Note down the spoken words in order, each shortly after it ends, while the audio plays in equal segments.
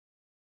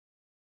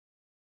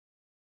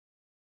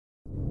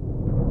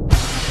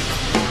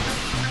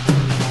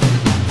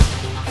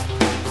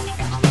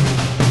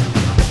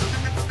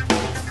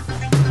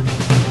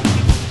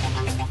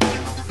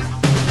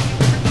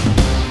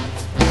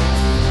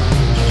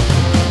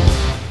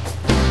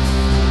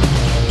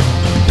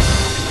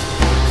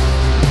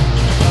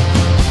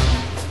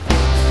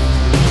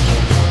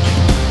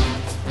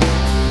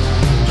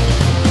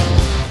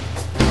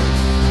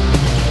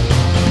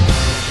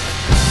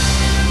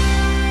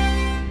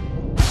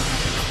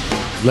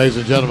Ladies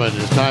and gentlemen,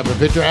 it's time for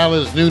Victor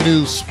Allen's New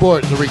News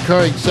Sports, a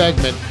recurring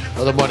segment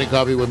of the Morning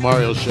Coffee with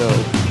Mario show.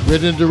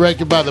 Written and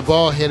directed by the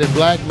bald-headed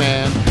black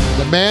man,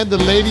 the man the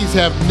ladies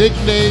have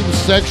nicknamed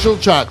Sexual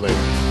Chocolate.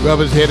 Rub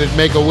his head and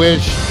make a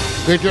wish.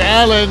 Victor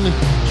Allen,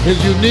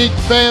 his unique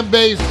fan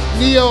base,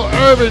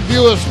 neo-urban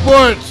view of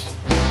sports.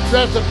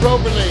 Dress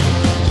appropriately.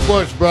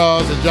 Sports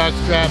bras and jock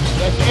straps.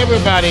 That's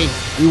everybody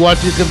we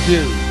want you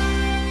confused.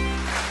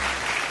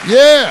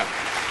 Yeah.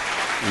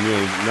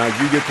 Now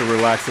you get to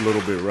relax a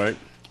little bit, right?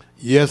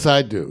 Yes,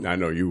 I do. I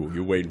know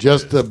you're waiting.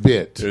 Just a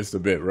bit. Just a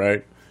bit,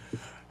 right?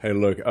 Hey,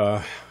 look,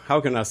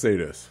 how can I say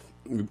this?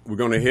 We're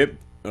going to hit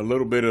a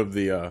little bit of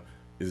the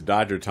it's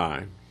Dodger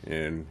time,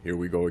 and here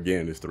we go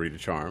again. It's 3 to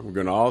charm. We're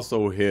going to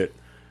also hit,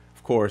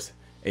 of course,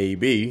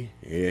 AB.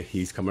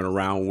 He's coming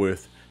around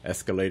with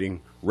escalating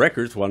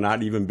records while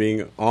not even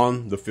being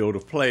on the field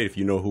of play. If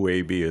you know who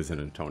AB is,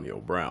 and Antonio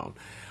Brown.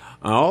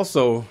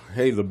 Also,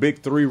 hey, the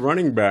big three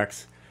running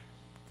backs.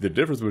 The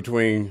difference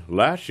between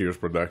last year's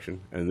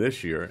production and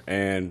this year,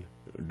 and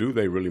do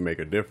they really make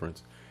a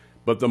difference?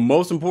 But the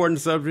most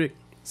important subject,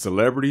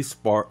 celebrity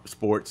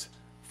sports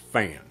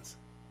fans.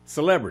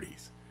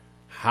 Celebrities.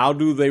 How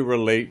do they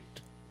relate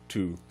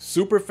to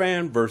super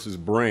fan versus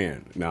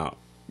brand? Now,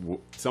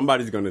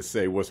 somebody's going to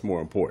say what's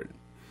more important.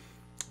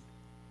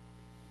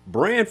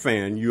 Brand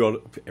fan,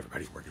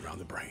 everybody's working around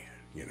the brand.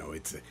 You know,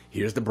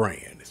 here's the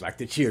brand. It's like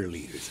the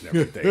cheerleaders and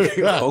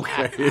everything.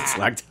 Okay, it's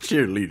like the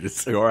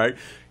cheerleaders, all right?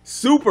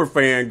 Super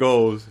fan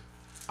goes,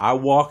 I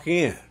walk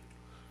in.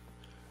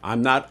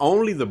 I'm not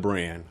only the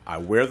brand, I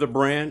wear the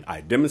brand,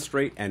 I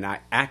demonstrate, and I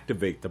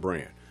activate the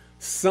brand.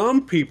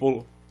 Some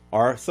people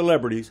are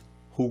celebrities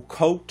who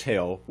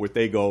coattail where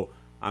they go,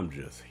 I'm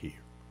just here.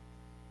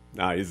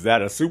 Now, is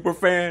that a super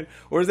fan,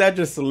 or is that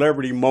just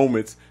celebrity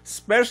moments,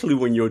 especially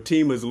when your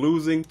team is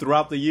losing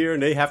throughout the year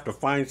and they have to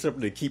find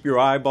something to keep your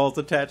eyeballs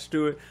attached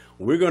to it?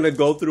 We're going to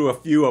go through a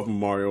few of them,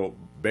 Mario,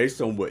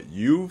 based on what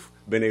you've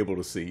been able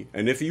to see.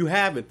 And if you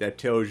haven't, that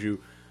tells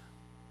you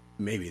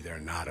maybe they're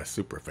not a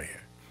super fan.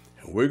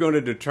 And we're going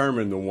to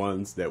determine the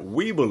ones that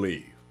we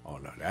believe, oh,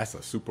 no, that's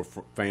a super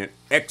fan,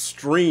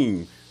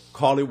 extreme,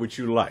 call it what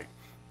you like.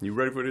 You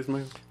ready for this,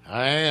 man?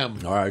 I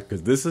am. All right,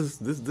 because this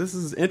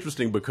is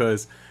interesting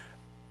because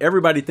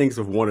everybody thinks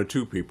of one or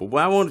two people.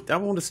 Well, I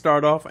want to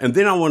start off, and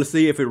then I want to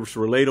see if it was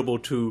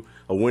relatable to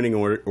a winning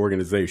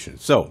organization.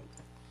 So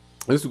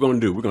this is what we're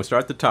going to do. We're going to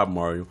start at the top,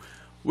 Mario.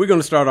 We're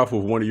going to start off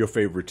with one of your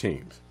favorite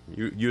teams.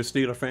 You a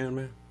Steeler fan,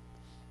 man?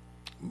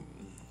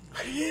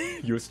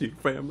 You a Steeler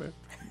fan, man?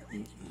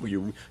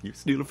 You a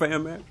Steeler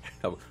fan, man?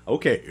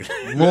 Okay.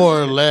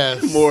 More or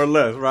less. More or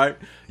less, right?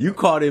 You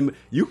caught him,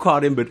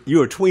 but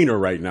you're a tweener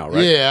right now,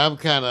 right? Yeah,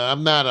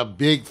 I'm not a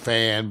big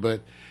fan,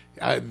 but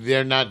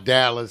they're not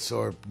Dallas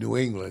or New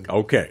England.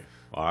 Okay.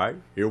 All right.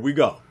 Here we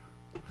go.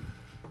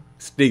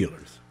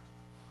 Steelers.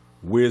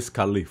 Wiz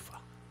Khalifa.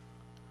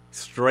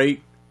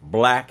 Straight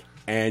black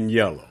and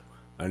yellow.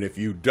 And if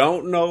you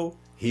don't know,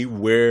 he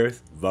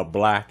wears the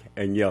black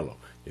and yellow.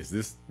 Is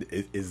this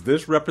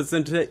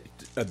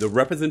the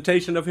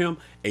representation of him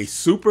a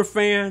super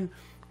fan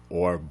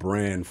or a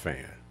brand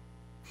fan?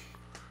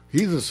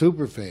 He's a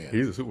super fan.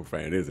 He's a super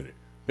fan, isn't it?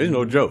 There's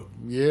no joke.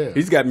 Yeah.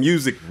 He's got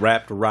music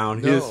wrapped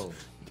around his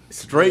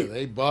straight. Yeah,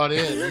 they bought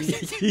in.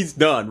 He's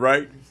done,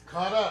 right? He's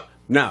caught up.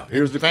 Now,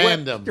 here's the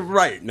fandom.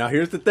 Right. Now,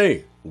 here's the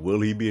thing.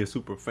 Will he be a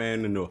super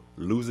fan in the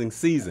losing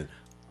season?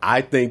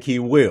 I think he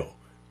will.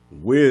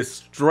 Wiz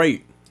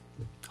straight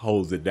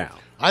holds it down.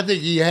 I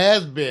think he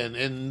has been,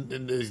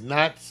 and he's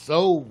not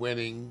so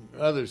winning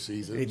other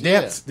seasons.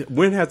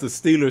 When has the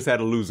Steelers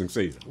had a losing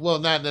season? Well,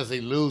 not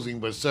necessarily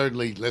losing, but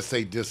certainly, let's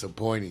say,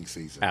 disappointing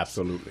season.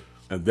 Absolutely.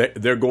 And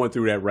they're going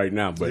through that right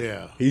now, but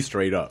he's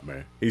straight up,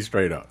 man. He's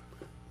straight up.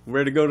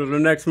 Ready to go to the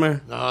next,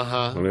 man?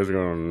 Uh-huh. Well, let's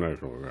go to the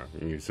next one, man.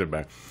 You can sit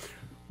back.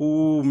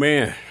 Ooh,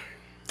 man.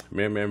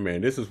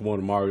 Man. This is one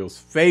of Mario's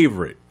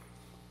favorite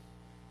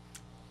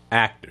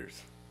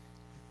actors.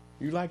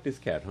 You like this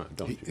cat, huh?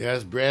 Don't you?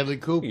 Yes, Bradley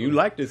Cooper. You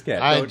like this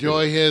cat. I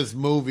enjoy his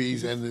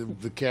movies and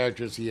the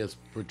characters he has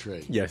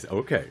portrayed. Yes,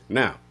 okay.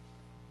 Now,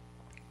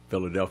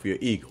 Philadelphia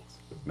Eagles.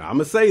 Now, I'm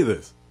going to say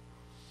this.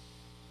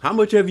 How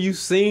much have you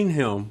seen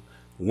him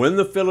when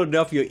the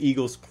Philadelphia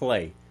Eagles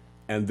play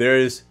and there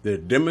is the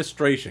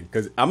demonstration?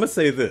 Because I'm going to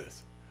say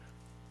this.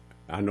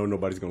 I know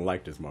nobody's going to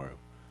like this, Mario.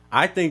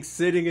 I think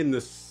sitting in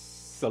the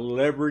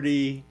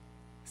celebrity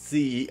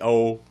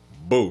CEO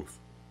booth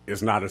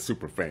is not a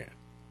super fan.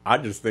 I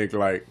just think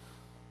like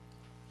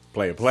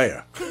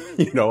player.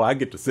 I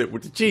get to sit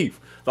with the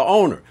chief, the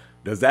owner.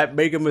 Does that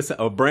make him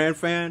a brand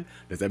fan?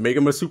 Does that make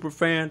him a super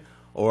fan?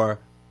 Or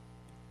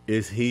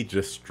is he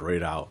just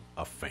straight out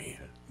a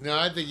fan? No,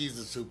 I think he's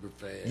a super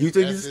fan. You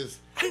think that's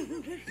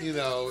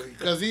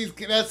because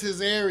that's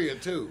his area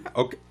too.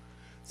 Okay.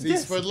 See,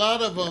 for a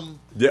lot of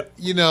them, yeah.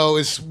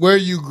 It's where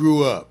you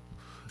grew up.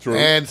 True.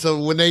 And so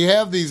when they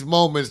have these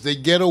moments, they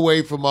get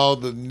away from all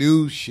the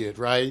new shit,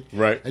 right?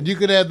 Right. And you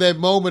can have that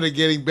moment of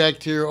getting back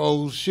to your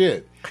old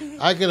shit.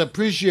 I can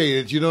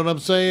appreciate it, you know what I'm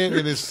saying,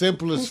 in its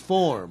simplest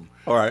form.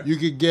 All right. you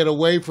could get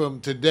away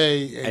from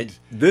today. And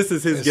this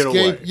is his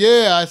getaway.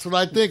 Yeah, that's what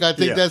I think. I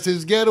think that's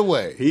his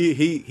getaway.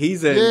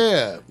 He's in.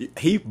 Yeah.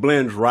 He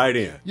blends right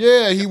in.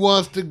 Yeah, he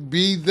wants to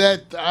be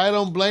that. I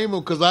don't blame him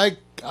because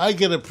I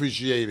can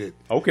appreciate it.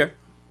 Okay.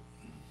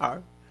 All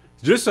right.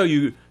 Just so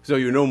you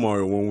know,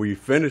 Mario, when we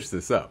finish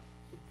this up,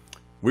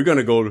 we're going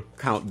to go to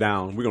count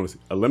down. We're going to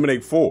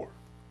eliminate 4.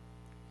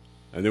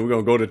 And then we're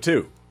going to go to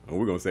 2. And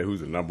we're going to say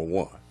who's the number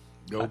 1.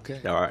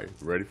 Okay. All right.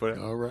 Ready for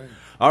that? All right.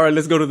 All right,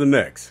 let's go to the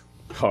next.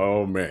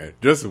 Oh, man.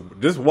 Just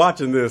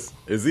watching this,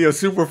 is he a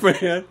super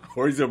fan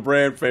or is he a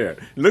brand fan?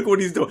 Look what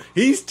he's doing.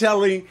 He's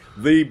telling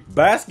the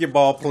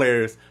basketball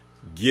players,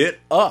 get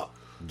up,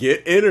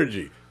 get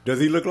energy. Does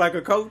he look like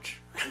a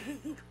coach?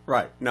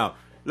 Right. Now,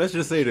 let's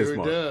just say this,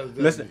 Mario.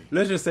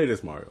 Let's just say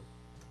this, Mario.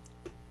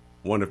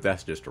 Wonder if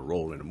that's just a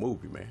role in the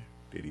movie, man.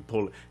 Did he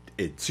pull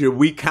it? Should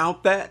we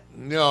count that?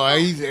 No,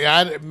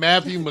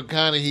 Matthew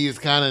McConaughey is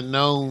kind of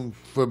known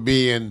for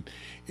being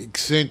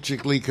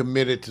eccentrically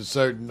committed to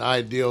certain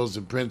ideals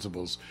and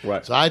principles.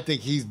 Right. So I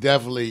think he's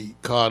definitely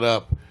caught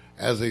up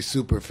as a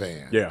super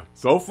fan. Yeah.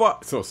 So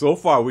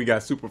far we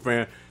got super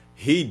fan.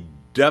 He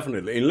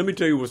definitely, and let me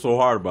tell you what's so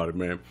hard about it,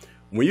 man.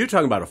 When you're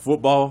talking about a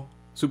football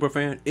super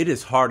fan, it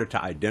is harder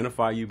to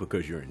identify you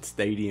because you're in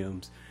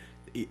stadiums.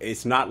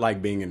 It's not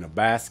like being in a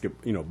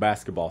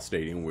basketball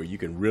stadium where you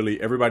can really,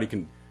 everybody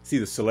can see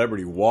the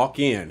celebrity walk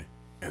in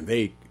and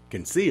they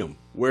can see him.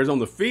 Whereas on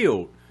the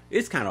field,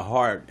 it's kind of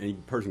hard and a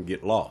person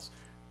get lost.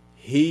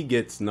 He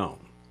gets known,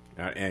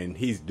 and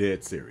he's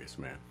dead serious,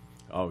 man.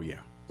 Oh yeah,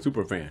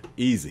 super fan,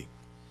 easy.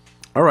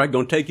 All right,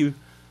 gonna take you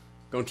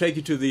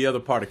to the other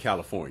part of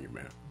California,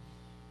 man.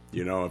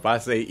 You know, if I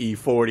say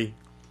E40,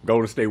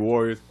 Golden State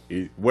Warriors,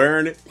 he's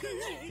wearing it.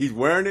 He's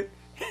wearing it.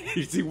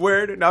 Is he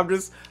wearing it?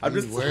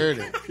 He's wearing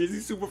it. Is he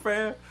super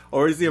fan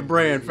or is he a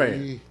brand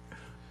fan?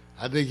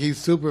 I think he's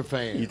super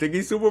fan. You think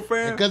he's super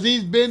fan? Because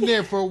he's been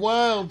there for a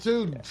while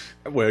too.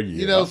 Well,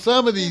 yeah. You know,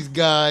 some of these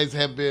guys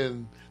have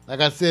been,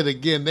 like I said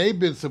again, they've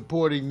been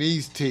supporting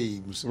these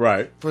teams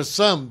for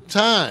some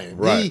time.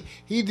 Right.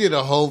 He did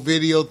a whole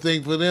video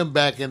thing for them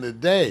back in the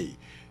day,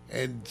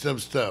 and some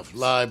stuff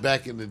live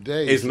back in the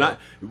day. It's not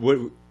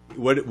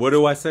what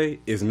do I say?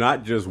 It's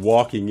not just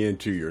walking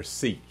into your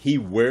seat. He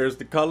wears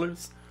the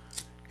colors,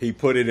 he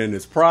put it in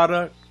his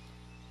product,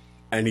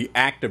 and he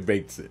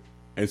activates it.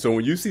 And so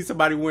when you see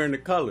somebody wearing the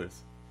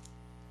colors,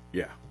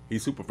 yeah,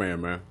 he's super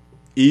fan, man.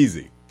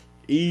 Easy.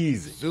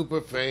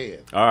 Super fan.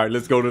 All right,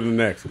 let's go to the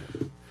next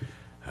one.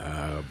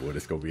 Boy,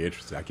 this is going to be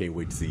interesting. I can't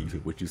wait to see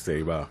what you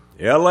say about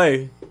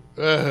L.A.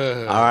 All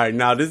right,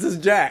 now this is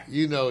Jack.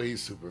 You know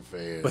he's super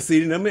fan. But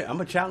see, I'm going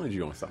to challenge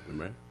you on something,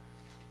 man.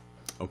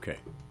 Okay.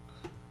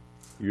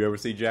 You ever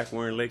see Jack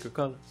wearing Laker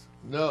colors?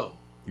 No.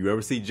 You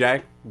ever see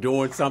Jack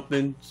doing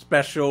something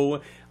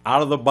special,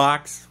 out of the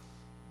box?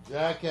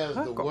 Jack has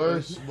the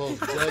worst, most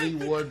dirty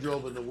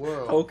wardrobe in the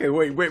world. Okay,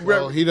 wait.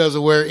 So he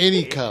doesn't wear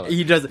any color.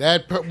 He doesn't.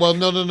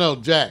 No,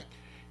 Jack.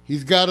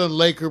 He's got a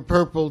Laker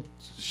purple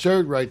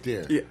shirt right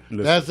there. Yeah,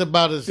 that's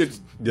about as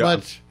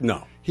much.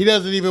 No. He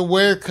doesn't even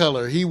wear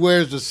color. He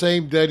wears the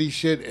same dirty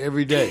shit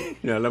every day.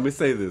 Now, let me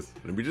say this.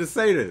 Let me just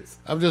say this.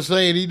 I'm just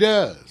saying he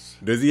does.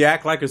 Does he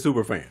act like a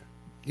super fan?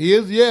 He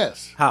is,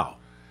 yes. How?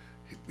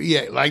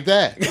 Yeah, like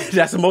that.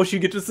 That's the most you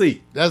get to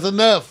see. That's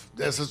enough.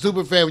 That's a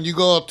super fan when you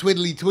go all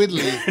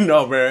twiddly.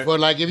 No, man. But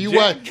like if you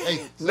watch,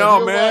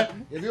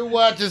 if you're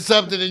watching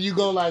something and you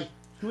go like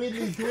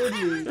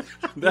twiddly,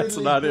 that's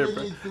not it,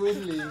 bro.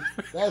 Twiddly.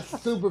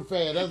 That's super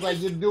fan. That's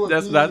like you're doing.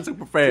 That's not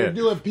super fan. You're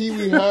doing Pee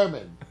Wee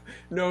Herman.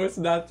 No, it's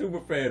not super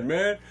fan,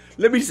 man.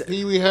 Let me say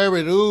Pee Wee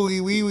Herman. Ooh wee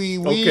wee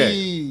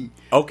wee.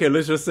 Okay.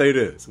 Let's just say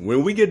this: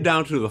 when we get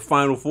down to the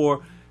final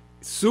 4,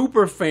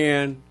 super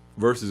fan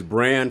versus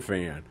brand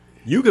fan.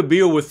 You could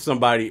be with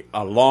somebody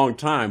a long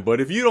time, but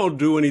if you don't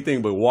do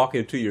anything but walk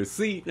into your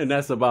seat and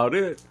that's about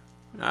it,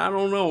 I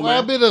don't know, man.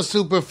 I've been a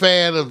super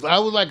fan I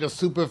was like a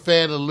super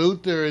fan of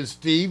Luther and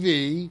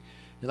Stevie,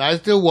 and I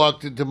still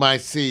walked into my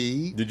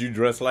seat. Did you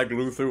dress like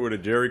Luther with a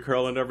jerry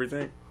curl and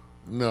everything?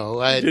 No,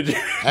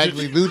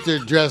 Luther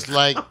dressed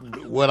like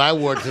what I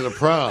wore to the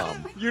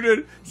prom. You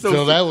did.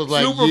 So that was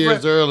like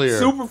years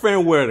earlier.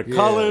 Superfan wear the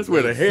colors,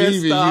 wear the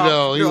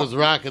hairstyle. Stevie, he was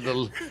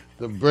rocking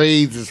the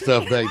braids and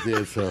stuff back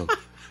there, so...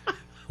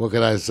 What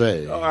can I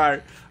say? All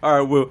right.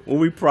 Well, when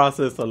we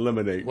process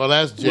eliminate, well,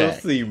 that's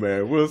Jack. We'll see,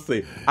 man. We'll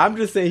see. I'm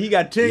just saying he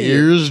got 10 years.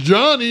 Here's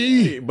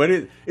Johnny. But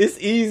it's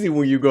easy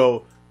when you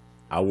go,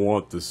 I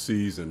want the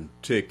season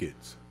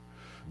tickets.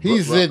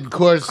 He's sitting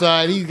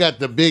courtside. He's got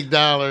the big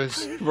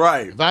dollars.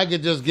 Right. If I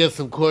could just get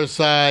some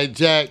courtside,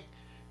 Jack,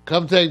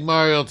 come take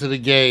Mario to the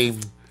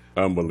game.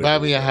 Unbelievable. Buy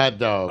me a hot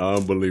dog.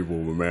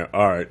 Unbelievable, man.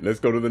 All right. Let's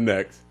go to the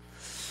next.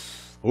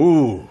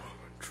 Ooh.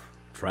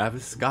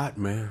 Travis Scott,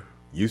 man.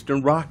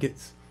 Houston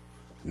Rockets.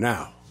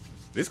 Now,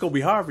 this going to be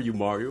hard for you,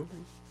 Mario.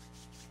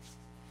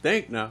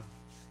 Think now.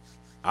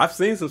 I've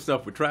seen some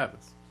stuff with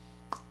Travis.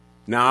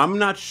 Now, I'm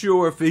not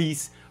sure if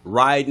he's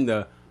riding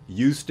the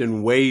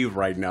Houston wave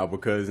right now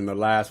because in the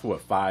last,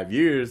 5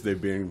 years, they've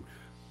been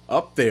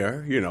up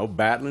there, you know,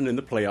 battling in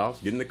the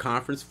playoffs, getting the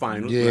conference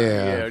finals.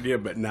 Yeah.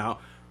 But now,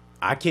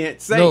 I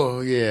can't say.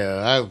 No,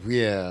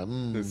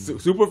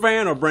 Super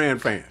fan or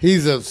brand fan?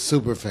 He's a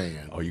super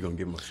fan. Oh, you're going to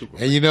give him a super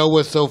fan. And you know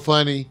what's so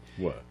funny?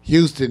 What?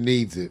 Houston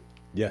needs it.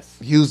 Yes.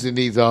 Houston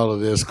needs all of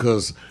this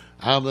because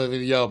I don't know if any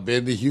of y'all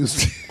been to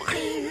Houston.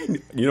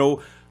 You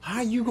know,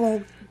 how you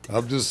going to...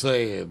 I'm just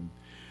saying,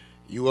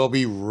 you will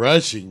be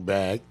rushing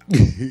back.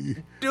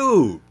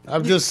 Dude.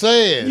 I'm just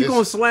saying. You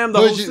going to slam the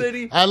whole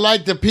city? I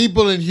like the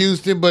people in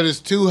Houston, but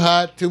it's too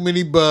hot, too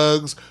many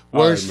bugs,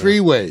 worst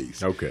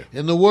freeways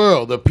in the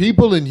world. The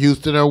people in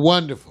Houston are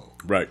wonderful.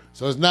 Right.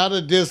 So it's not a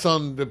diss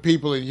on the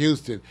people in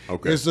Houston.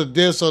 Okay. It's a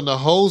diss on the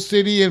whole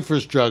city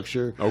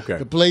infrastructure. Okay.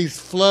 The place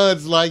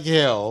floods like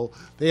hell.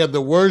 They have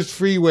the worst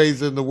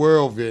freeways in the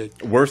world, Vic.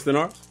 Worse than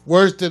ours?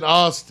 Worse than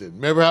Austin.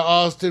 Remember how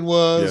Austin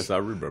was? Yes, I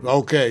remember.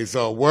 Okay,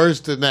 so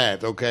worse than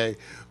that, okay?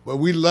 But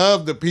we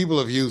love the people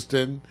of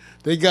Houston.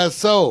 They got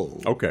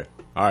soul. Okay.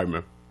 All right,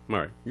 man. All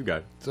right, you got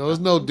it. So there's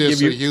no diss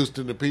to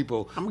Houston, the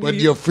people, but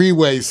you... your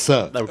freeways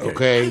suck,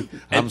 okay?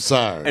 I'm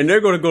sorry. And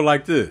they're going to go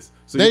like this.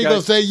 So they're going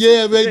to say,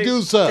 yeah, they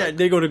do suck. Yeah,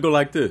 they're going to go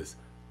like this.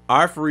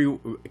 Our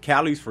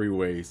Cali's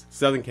freeways,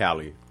 Southern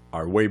Cali,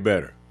 are way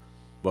better.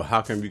 But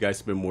how come you guys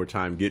spend more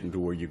time getting to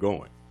where you're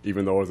going,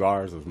 even though it's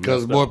ours?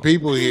 Because more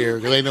people here.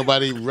 Because ain't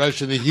nobody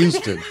rushing to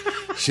Houston.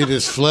 Shit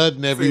is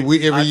flooding every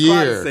year. I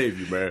tried to save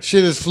you, man.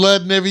 Shit is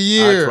flooding every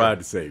year. I tried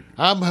to save you.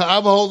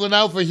 I'm holding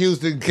out for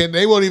Houston.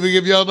 They won't even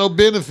give y'all no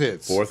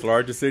benefits. Fourth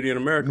largest city in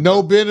America.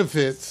 No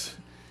benefits.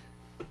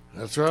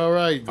 That's all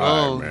right.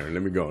 All right, man.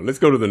 Let me go. Let's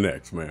go to the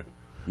next, man.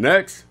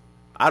 Next,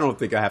 I don't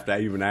think I have to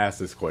even ask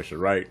this question,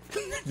 right?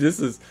 Is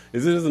this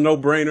a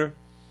no-brainer?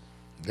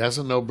 That's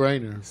a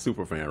no-brainer.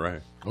 Super fan,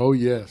 right? Oh,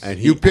 yes. And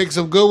you picked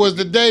some good ones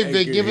today,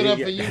 Vic. Give it up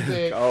for you,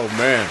 Vic. Oh,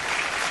 man.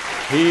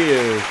 He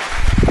is...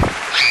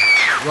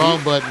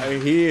 Wrong button. I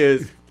mean,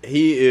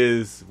 he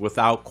is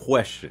without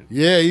question.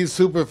 Yeah, he's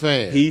super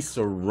fan. He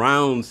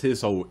surrounds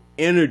his whole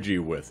energy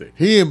with it.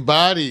 He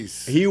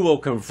embodies. He will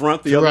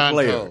confront the other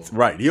players.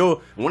 Right.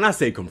 When I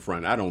say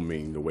confront, I don't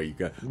mean the way you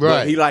got. Right.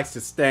 But he likes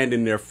to stand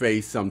in their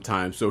face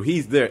sometimes. So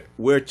he's there.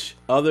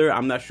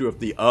 I'm not sure if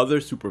the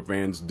other super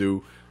fans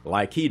do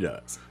like he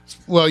does.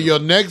 Well, your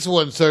next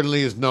one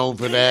certainly is known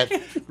for that.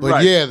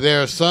 But yeah,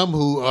 there are some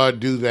who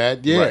do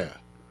that. Yeah. Right.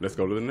 Let's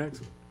go to the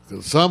next one.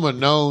 Some are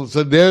known.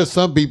 So there are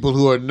some people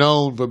who are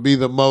known for being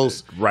the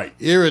most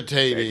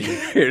irritating.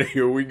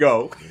 Here we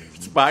go.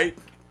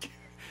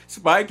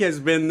 Spike has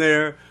been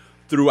there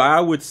through, I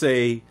would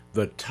say,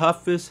 the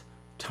toughest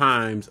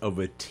times of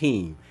a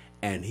team,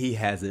 and he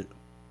hasn't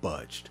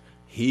budged.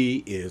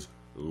 He is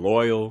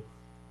loyal.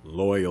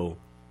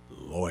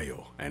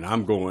 And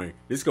I'm going,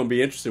 this is going to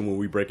be interesting when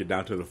we break it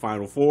down to the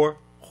Final Four.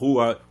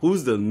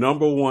 Who's the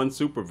number one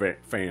super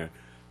fan?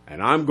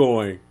 And I'm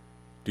going,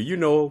 do you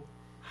know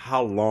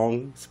how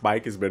long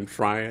Spike has been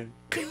trying?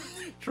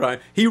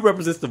 He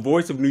represents the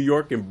voice of New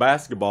York in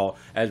basketball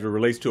as it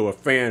relates to a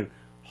fan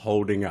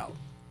holding out.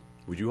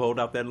 Would you hold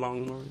out that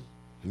long, Mario?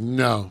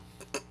 No.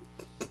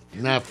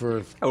 Not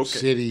for a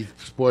city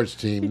sports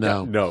team,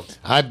 no. No.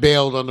 I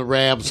bailed on the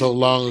Rams so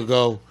long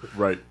ago.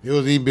 Right. It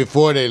was even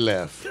before they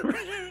left.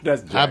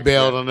 I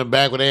bailed on them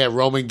back when they had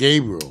Roman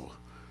Gabriel.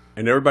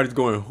 And everybody's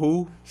going,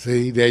 who?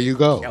 See, there you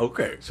go.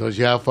 Okay. So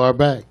see how far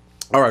back.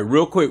 All right,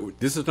 real quick.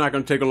 This is not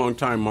going to take a long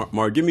time,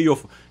 Mark. Give me your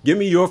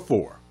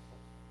four.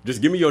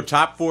 Just give me your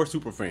top four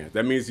super fans.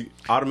 That means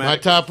automatically. My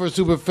top four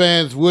super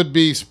fans would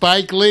be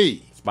Spike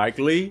Lee.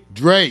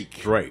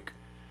 Drake.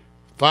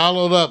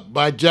 Followed up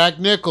by Jack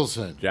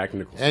Nicholson.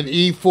 And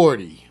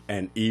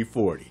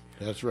E40.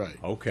 That's right.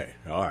 Okay.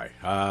 All right.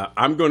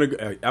 I'm gonna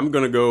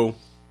go.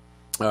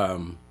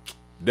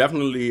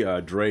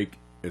 Definitely Drake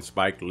and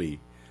Spike Lee.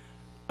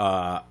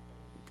 Gonna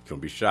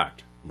be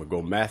shocked. I'm gonna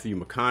go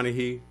Matthew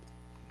McConaughey.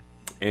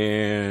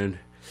 And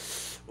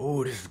this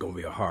is gonna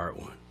be a hard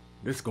one.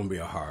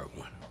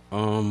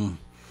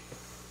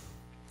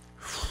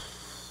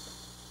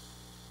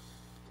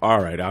 All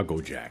right, I'll go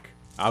Jack.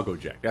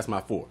 That's my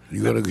four.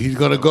 He's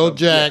gonna go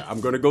Jack. Yeah, I'm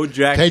gonna go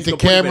Jack. Take the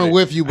camera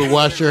with you, but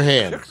wash your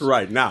hands.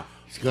 Right now,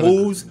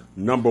 who's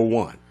number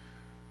one?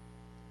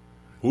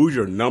 Who's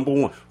your number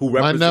one? Who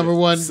represents my number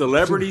one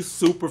celebrity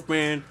super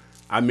fan?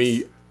 I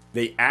mean,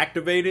 they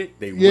activate it.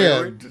 They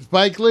wear it.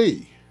 Spike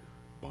Lee.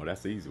 Oh,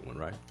 that's the easy one,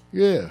 right?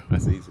 Yeah,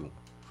 that's the easy one.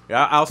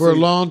 Yeah, for a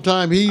long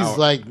time, he's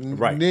like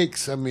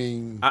Knicks. I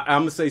mean,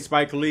 I'm gonna say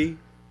Spike Lee.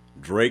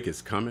 Drake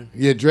is coming.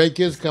 Yeah, Drake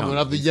is coming.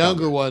 Of the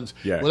younger ones.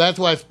 Yeah. Well, that's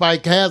why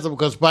Spike has him,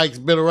 because Spike's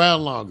been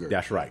around longer.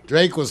 That's right.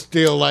 Drake was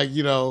still like,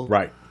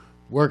 right.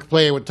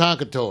 Playing with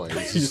Tonka toys.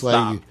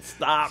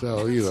 Stop.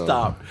 So,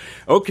 Stop.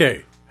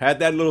 Okay. Had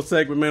that little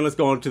segment, man. Let's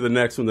go on to the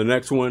next one. The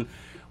next one,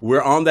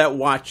 we're on that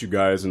watch, you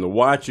guys. And the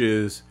watch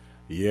is,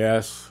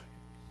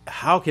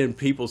 how can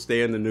people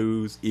stay in the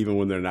news even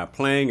when they're not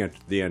playing?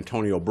 The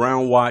Antonio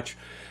Brown watch.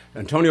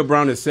 Antonio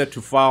Brown is set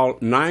to file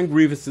 9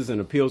 grievances and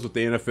appeals with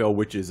the NFL,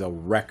 which is a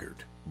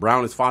record.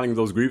 Brown is filing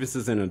those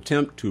grievances in an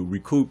attempt to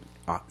recoup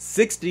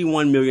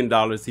 $61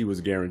 million he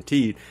was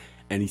guaranteed,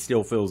 and he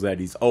still feels that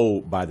he's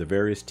owed by the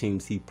various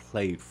teams he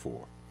played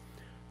for.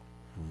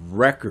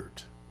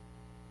 Record.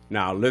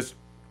 Now, let's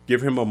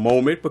give him a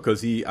moment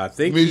because I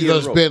think he's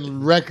going to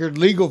spend record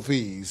legal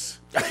fees.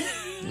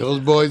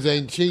 Those boys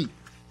ain't cheap.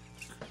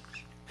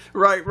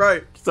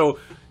 Right. So,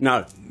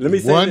 now, let me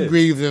say one this.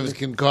 grievance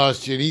can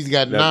cost you, and he's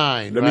got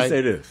 9, Let me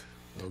say this.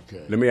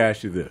 Okay. Let me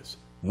ask you this.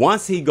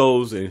 Once he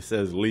goes and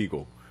says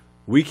legal,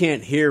 we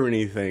can't hear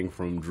anything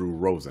from Drew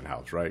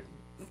Rosenhaus, right?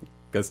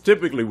 Because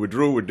typically what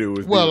Drew would do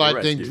is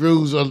I think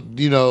Drew's,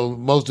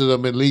 most of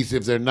them, at least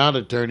if they're not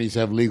attorneys,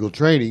 have legal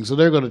training, so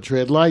they're going to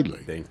tread lightly.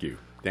 Thank you.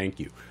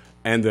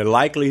 And the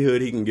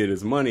likelihood he can get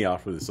his money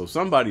off of this. So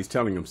somebody's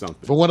telling him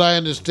something. From what I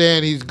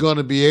understand, he's going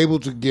to be able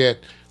to get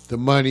the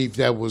money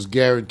that was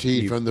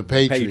guaranteed from the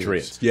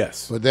Patriots.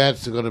 Yes. But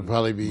that's going to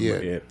probably be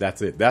it. Yeah,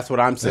 that's it. That's what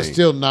I'm saying. That's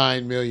still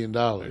 $9 million.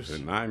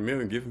 $9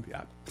 million. Give him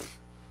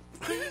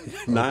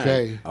 9.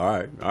 Okay.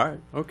 All right.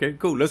 Okay,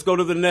 cool. Let's go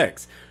to the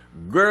next.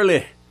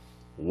 Gurley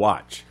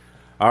watch.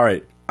 All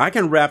right. I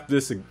can wrap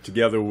this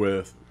together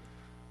with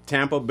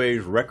Tampa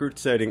Bay's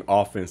record-setting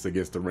offense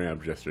against the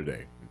Rams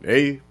yesterday.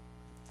 They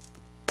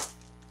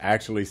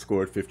actually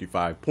scored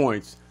 55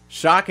 points,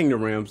 shocking the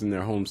Rams in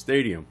their home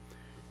stadium.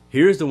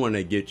 Here's the one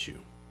that gets you.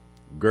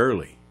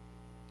 Gurley,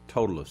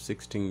 total of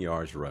 16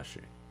 yards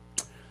rushing.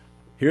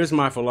 Here's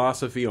my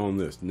philosophy on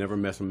this. Never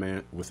mess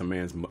with a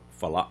man's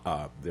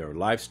their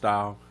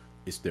lifestyle.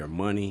 It's their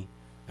money.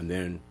 And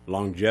then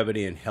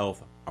longevity and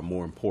health are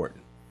more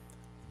important.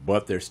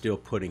 But they're still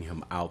putting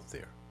him out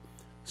there.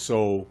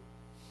 So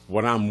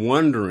what I'm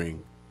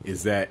wondering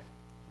is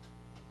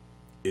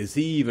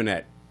he even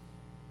at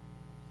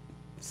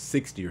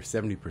 60 or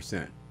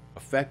 70%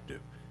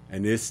 effective?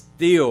 And is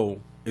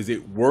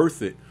it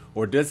worth it?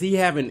 Or does he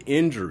have an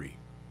injury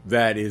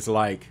that is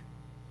like,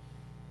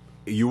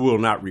 you will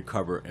not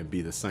recover and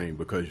be the same?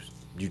 Because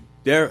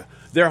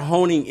they're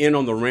honing in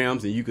on the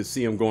Rams, and you can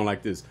see them going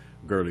like this.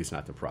 Gurley's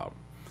not the problem.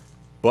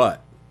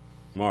 But,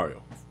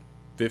 Mario,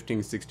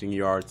 15, 16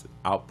 yards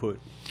output.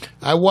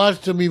 I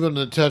watched him even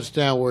the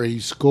touchdown where he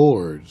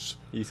scores.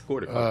 He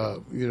scored a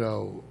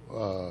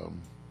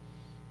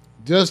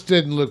just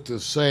didn't look the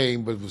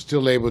same, but was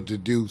still able to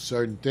do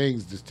certain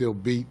things to still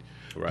beat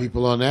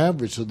people on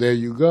average. So there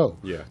you go.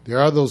 Yeah. There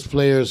are those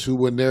players who,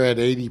 when they're at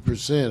 80%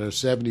 or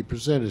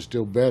 70%, are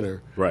still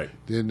better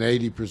than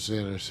 80%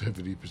 or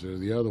 70%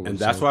 of the other ones. And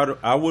that's why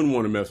I wouldn't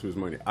want to mess with his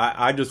money.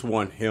 I just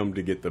want him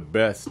to get the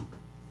best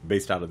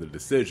based out of the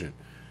decision.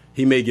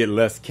 He may get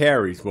less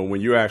carries, but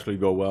when you actually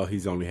go, well,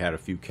 he's only had a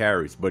few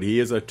carries. But he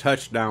is a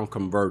touchdown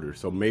converter,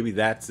 so maybe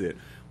that's it.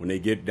 When they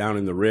get down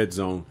in the red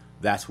zone,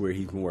 that's where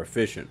he's more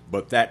efficient.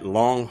 But that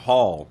long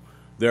haul,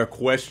 they're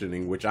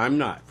questioning, which I'm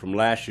not, from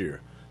last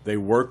year. They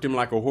worked him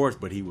like a horse,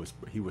 but he was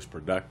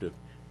productive.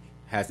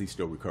 Has he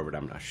still recovered?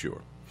 I'm not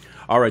sure.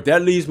 All right,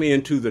 that leads me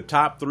into the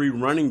top 3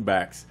 running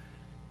backs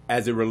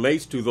as it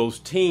relates to those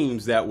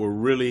teams that were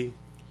really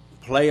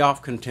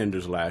playoff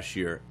contenders last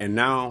year, and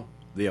now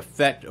the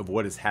effect of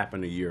what has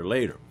happened a year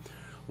later.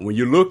 When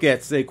you look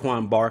at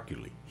Saquon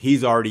Barkley,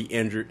 he's already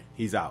injured.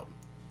 He's out.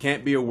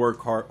 Can't be a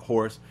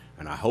workhorse,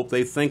 and I hope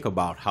they think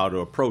about how to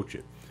approach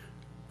it.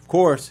 Of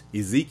course,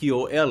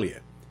 Ezekiel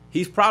Elliott.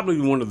 He's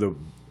probably one of the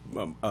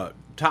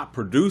top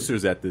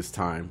producers at this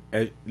time,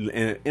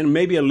 and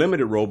maybe a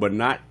limited role, but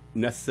not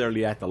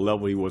necessarily at the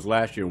level he was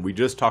last year. And we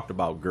just talked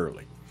about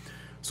Gurley.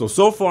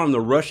 So far on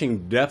the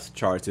rushing depth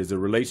charts as it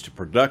relates to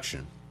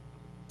production,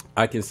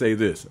 I can say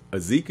this.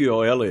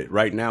 Ezekiel Elliott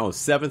right now is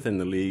 7th in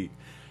the league.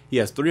 He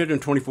has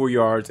 324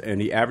 yards,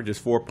 and he averages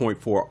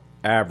 4.4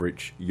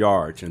 average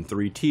yards and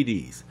 3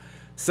 TDs.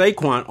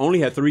 Saquon only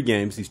had 3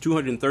 games. He's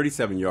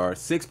 237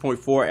 yards,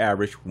 6.4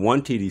 average,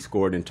 1 TD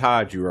scored. And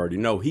Todd, you already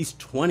know, he's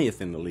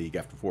 20th in the league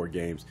after 4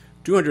 games,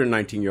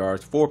 219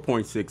 yards,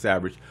 4.6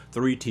 average,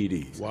 3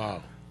 TDs.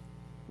 Wow.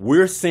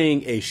 We're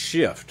seeing a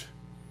shift.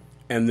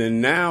 And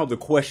then now the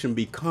question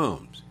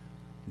becomes,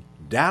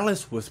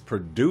 Dallas was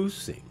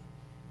producing,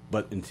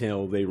 but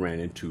until they ran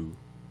into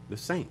the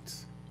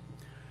Saints.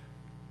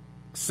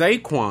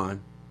 Saquon,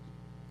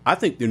 I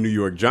think the New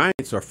York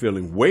Giants are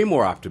feeling way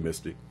more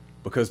optimistic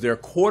because their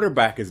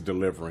quarterback is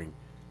delivering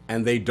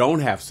and they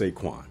don't have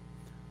Saquon.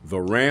 The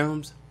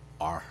Rams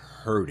are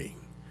hurting.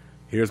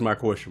 Here's my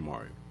question,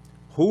 Mario.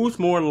 Who's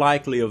more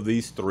likely of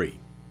these 3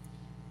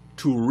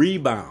 to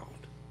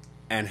rebound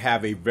and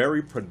have a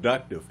very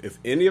productive, if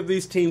any of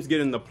these teams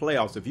get in the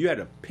playoffs, if you had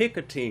to pick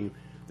a team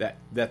that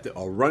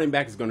a running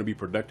back is going to be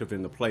productive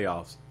in the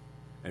playoffs,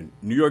 and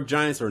New York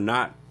Giants are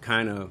not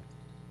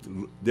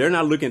they're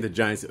not looking at the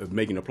Giants of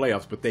making the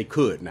playoffs, but they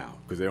could now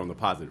because they're on the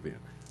positive end.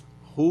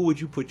 Who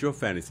would you put your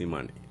fantasy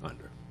money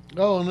under?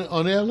 Oh,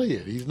 on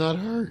Elliott. He's not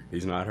hurt.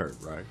 He's not hurt,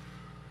 right?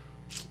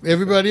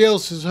 Everybody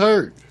else is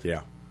hurt.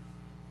 Yeah.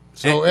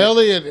 So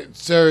Elliott,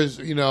 sir, is,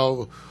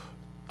 on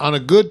a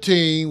good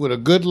team with a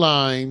good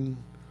line,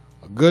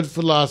 a good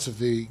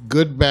philosophy,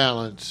 good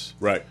balance.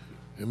 Right.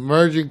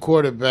 Emerging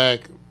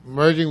quarterback,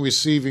 emerging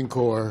receiving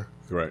core.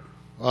 Right.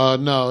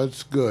 No,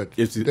 it's good.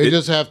 They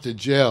just have to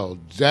gel.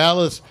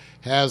 Dallas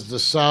has the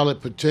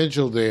solid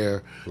potential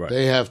there, Right.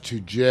 they have to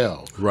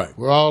gel. Right.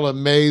 We're all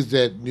amazed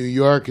that New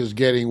York is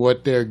getting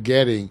what they're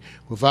getting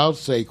without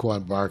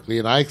Saquon Barkley,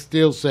 and I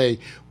still say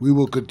we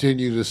will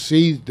continue to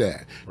see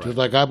that. Right. Just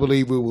like I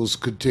believe we will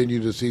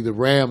continue to see the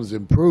Rams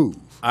improve.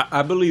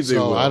 I believe they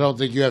will. So I don't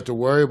think you have to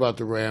worry about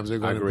the Rams. They're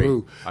going to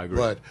improve. I agree.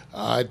 But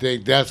I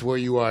think that's where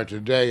you are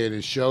today, and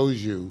it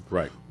shows you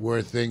Right.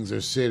 where things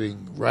are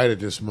sitting right at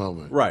this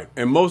moment. Right.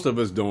 And most of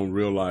us don't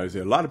realize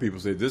that. A lot of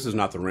people say this is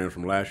not the Rams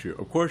from last year.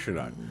 Of course you're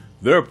not.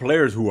 There are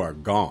players who are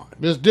gone.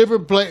 There's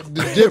different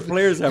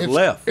Players have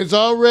left. It's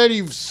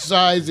already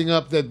sizing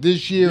up that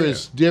this year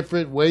is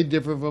different, way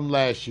different from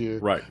last year.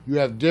 Right. You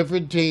have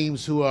different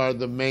teams who are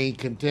the main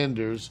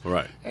contenders.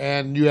 Right.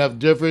 And you have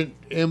different.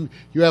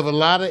 You have a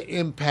lot of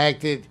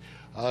impacted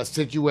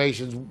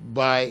situations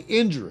by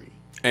injury.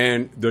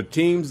 And the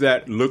teams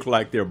that look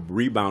like they're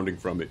rebounding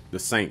from it, the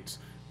Saints.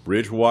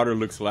 Bridgewater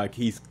looks like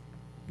he's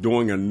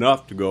doing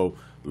enough to go,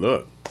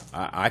 look,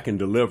 I can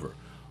deliver.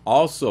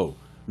 Also,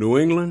 New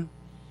England,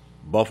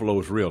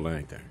 Buffalo's real,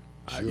 ain't they?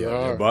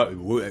 Sure. But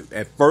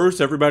at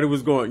first, everybody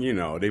was going,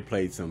 they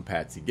played some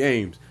patsy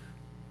games.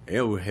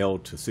 They were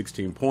held to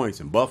 16 points,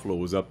 and Buffalo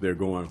was up there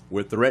going,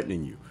 we're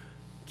threatening you.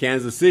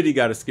 Kansas City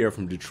got a scare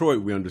from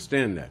Detroit. We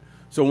understand that.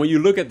 So when you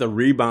look at the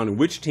rebound and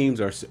which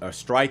teams are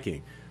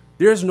striking,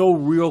 there's no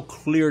real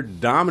clear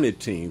dominant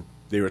team.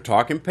 They were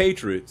talking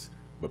Patriots,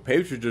 but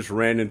Patriots just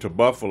ran into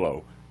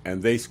Buffalo,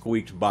 and they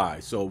squeaked by.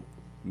 So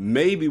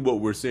maybe what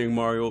we're seeing,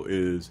 Mario,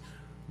 is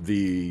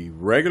the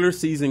regular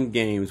season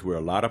games where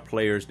a lot of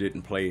players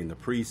didn't play in the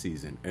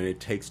preseason, and it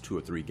takes 2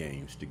 or 3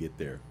 games to get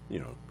their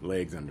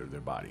legs under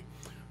their body.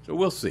 So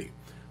we'll see.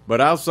 But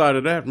outside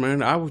of that,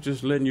 man, I was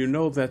just letting you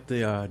know that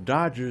the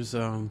Dodgers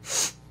are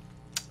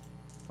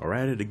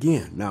at it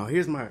again. Now,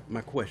 here's my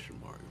question,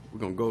 Mario. We're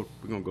gonna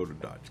go to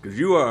Dodgers because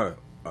you are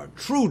a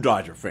true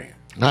Dodger fan.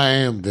 I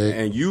am, Dick.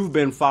 And you've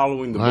been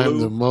following the blue. I am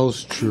the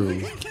most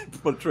true.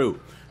 But true.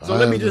 So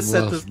let me just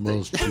set this.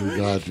 Most true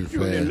Dodger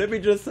fan. Let me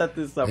just set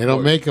this up. They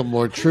don't make them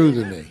more true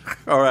than me.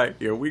 All right,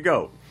 here we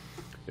go.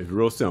 It's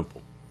real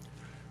simple.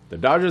 The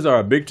Dodgers are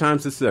a big-time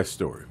success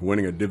story,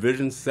 winning a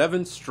division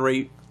 7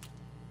 straight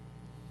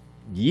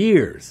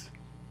years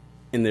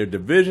in their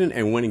division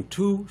and winning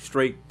 2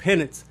 straight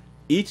pennants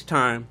each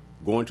time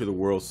going to the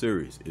World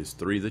Series. Is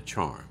 3 the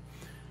charm?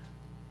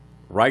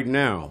 Right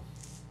now,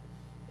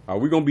 are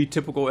we going to be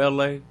typical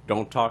LA?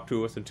 Don't talk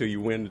to us until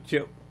you win the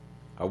chip.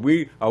 Are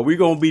we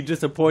going to be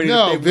disappointed?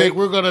 No, Vic,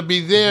 we're going to be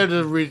there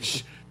to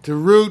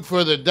root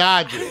for the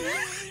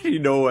Dodgers. You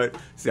know what?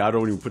 See, I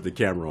don't even put the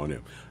camera on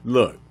him.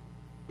 Look,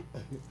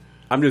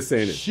 I'm just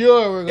saying it.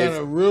 Sure, we're going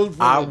to root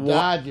for the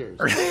Dodgers.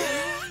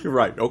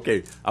 Right.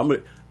 Okay.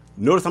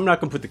 Notice I'm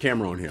not going to put the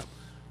camera on him.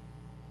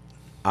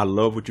 I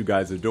love what you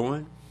guys are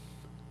doing.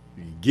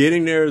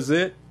 Getting there is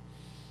it.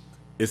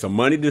 It's a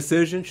money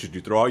decision. Should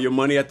you throw all your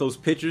money at those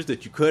pitchers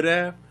that you could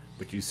have,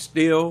 but you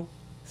still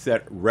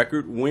set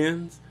record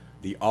wins?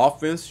 The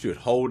offense should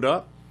hold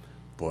up,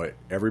 but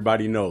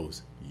everybody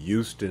knows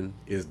Houston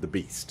is the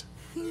beast.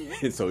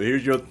 And so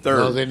here's your third.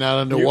 No, they're not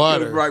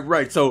underwater.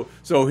 Right. So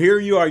here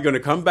you are going to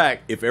come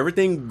back. If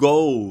everything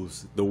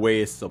goes the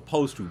way it's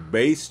supposed to,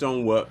 based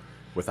on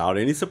without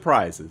any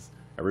surprises,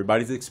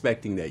 everybody's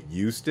expecting that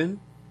Houston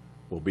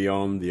will be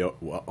on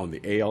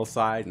the AL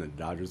side and the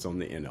Dodgers on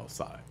the NL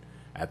side.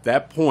 At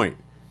that point,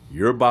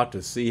 you're about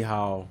to see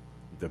how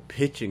the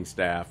pitching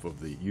staff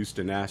of the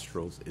Houston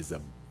Astros is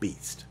a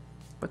beast.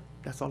 But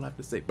that's all I have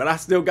to say. But I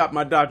still got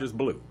my Dodgers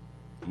blue.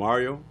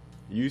 Mario,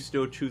 you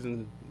still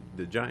choosing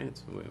the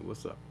Giants?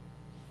 What's up?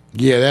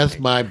 Yeah, that's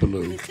my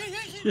blue.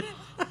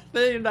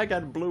 I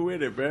got blue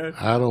in it, man.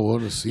 I don't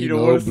want to see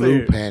no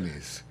blue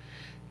panties.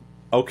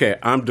 Okay,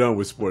 I'm done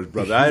with sports,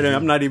 brother.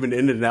 I'm not even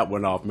ending that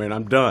one off, man.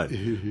 I'm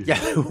done.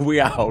 Yeah, we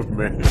out,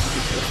 man.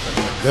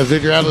 That's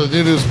Victor Allen's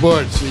New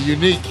Sports, a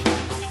unique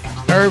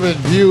urban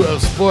view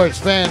of sports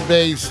fan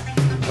base,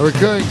 a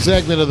recurring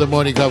segment of the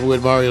Morning Coffee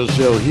with Mario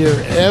show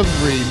here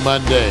every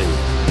Monday.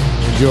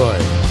 Enjoy.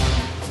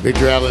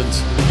 Victor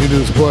Allen's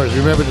New Sports.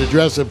 Remember to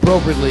dress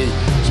appropriately.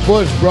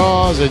 Sports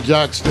bras and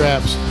jock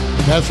straps.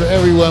 That's for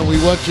everyone.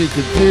 We want you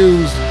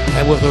confused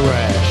and with a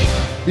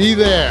rash. Be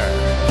there.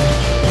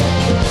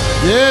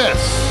 Yes.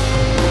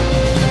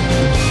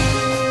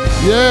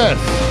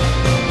 Yes.